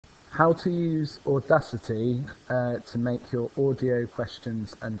How to use Audacity to make your audio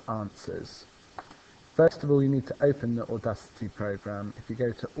questions and answers. First of all, you need to open the Audacity program. If you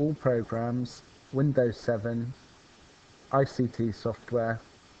go to All Programs, Windows 7, ICT Software,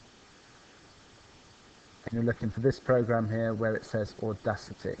 and you're looking for this program here where it says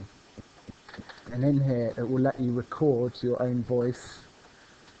Audacity. And in here, it will let you record your own voice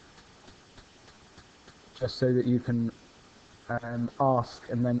just so that you can ask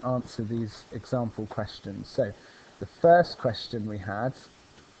and then answer these example questions. So the first question we had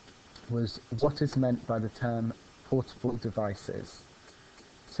was, what is meant by the term portable devices?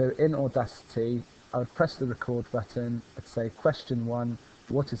 So in Audacity, I would press the record button. I'd say question 1,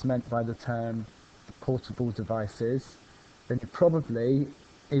 what is meant by the term portable devices? Then you probably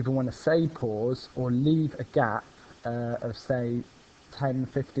either want to say pause or leave a gap of say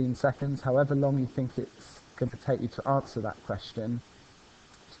 10-15 seconds, however long you think it's going to take you to answer that question,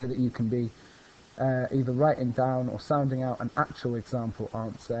 so that you can be either writing down or sounding out an actual example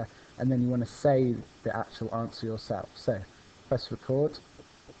answer, and then you want to say the actual answer yourself. So press record.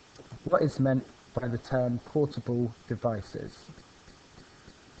 What is meant by the term portable devices?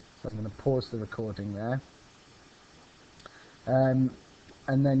 So I'm going to pause the recording there. And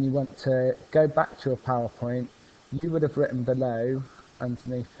then you want to go back to your PowerPoint. You would have written below,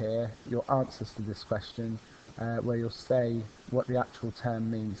 underneath here, your answers to this question, where you'll say what the actual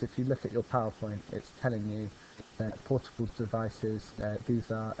term means. If you look at your PowerPoint, it's telling you that portable devices, these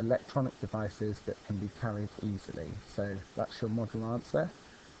are electronic devices that can be carried easily. So that's your model answer.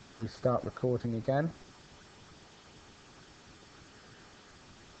 We start recording again.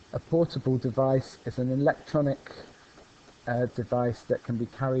 A portable device is an electronic device that can be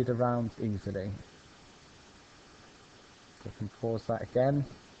carried around easily. So I can pause that again,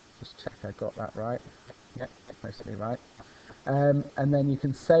 just check I got that right. Yep, mostly right. And then you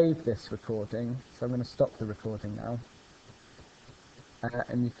can save this recording. So I'm going to stop the recording now.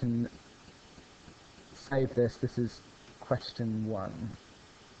 And you can save this. This is question 1.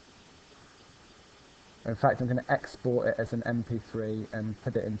 In fact, I'm going to export it as an MP3 and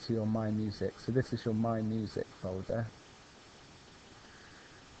put it into your My Music. So this is your My Music folder.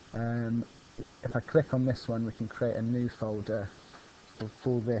 If I click on this one, we can create a new folder. We'll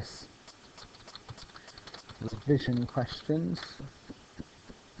call this Revision Questions.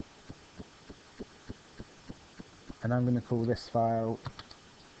 And I'm going to call this file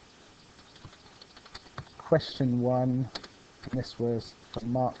Question 1. And this was for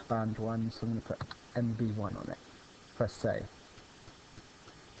Mark Band 1, so I'm going to put MB1 on it. Press save.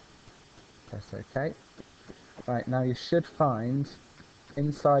 Press OK. Right, now you should find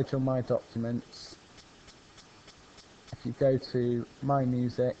inside your My Documents, if you go to My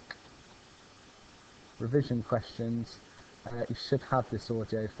Music, Revision Questions, you should have this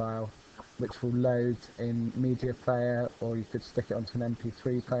audio file, which will load in Media Player, or you could stick it onto an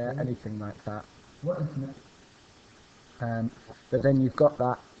MP3 player, anything like that. But then you've got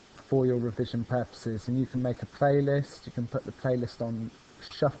that for your revision purposes, and you can make a playlist. You can put the playlist on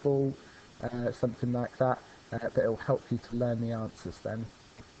shuffle, something like that, but it will help you to learn the answers then.